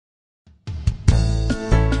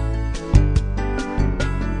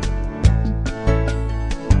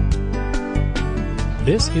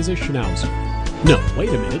This is a Schnauzer. No, wait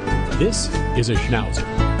a minute. This is a Schnauzer.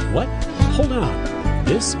 What? Hold on.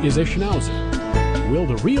 This is a Schnauzer. Will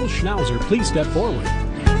the real Schnauzer please step forward?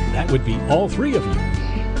 That would be all three of you.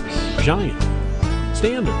 Giant,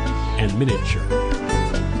 Standard, and Miniature.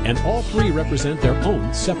 And all three represent their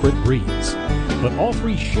own separate breeds. But all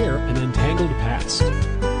three share an entangled past.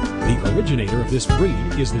 The originator of this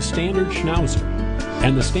breed is the Standard Schnauzer.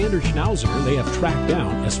 And the Standard Schnauzer they have tracked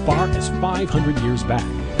down as far as 500 years back.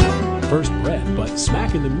 First bred, but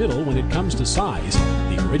smack in the middle when it comes to size,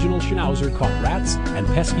 the original Schnauzer caught rats and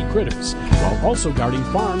pesky critters, while also guarding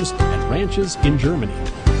farms and ranches in Germany.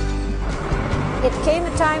 It came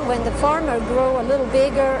a time when the farmer grew a little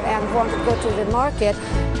bigger and wanted to go to the market,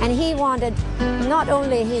 and he wanted not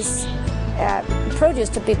only his produce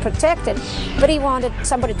to be protected, but he wanted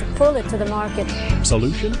somebody to pull it to the market.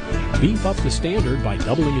 Solution? Beef up the Standard by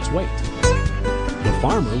doubling its weight. The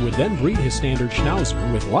farmer would then breed his Standard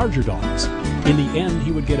Schnauzer with larger dogs. In the end,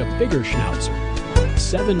 he would get a bigger Schnauzer,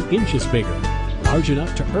 7 inches bigger, large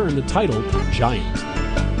enough to earn the title Giant.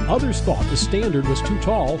 Others thought the Standard was too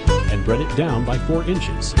tall and bred it down by 4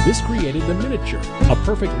 inches. This created the Miniature, a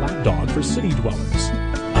perfect lapdog for city dwellers.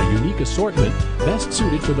 A unique assortment best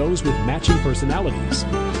suited for those with matching personalities.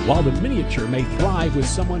 While the Miniature may thrive with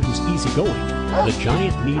someone who's easygoing, the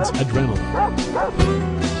Giant needs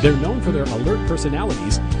adrenaline. They're known for their alert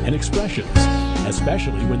personalities and expressions,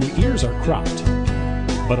 especially when the ears are cropped.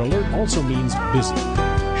 But alert also means busy.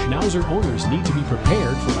 Schnauzer owners need to be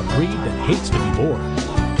prepared for a breed that hates to be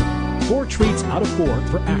bored. 4 treats out of 4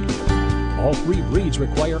 for active. All 3 breeds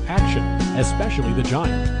require action, especially the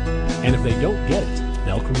Giant. And if they don't get it,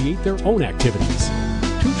 they'll create their own activities.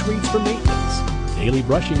 2 treats for maintenance. Daily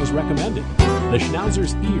brushing is recommended. The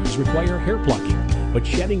Schnauzer's ears require hair plucking, but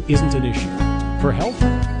shedding isn't an issue. For health,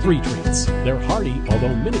 3 treats. They're hardy,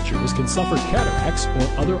 although miniatures can suffer cataracts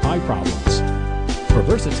or other eye problems. For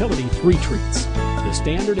versatility, 3 treats. The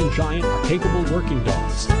Standard and Giant are capable working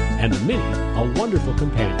dogs, and the Mini, a wonderful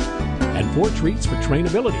companion. And 4 treats for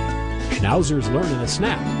trainability. Schnauzers learn in a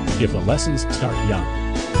snap if the lessons start young.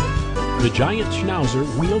 The Giant Schnauzer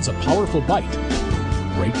wields a powerful bite,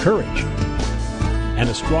 great courage, and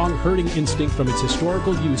a strong herding instinct from its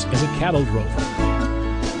historical use as a cattle drover.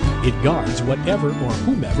 It guards whatever or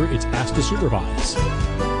whomever it's asked to supervise.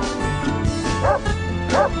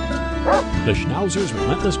 The Schnauzer's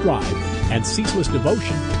relentless drive and ceaseless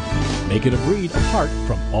devotion make it a breed apart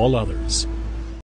from all others.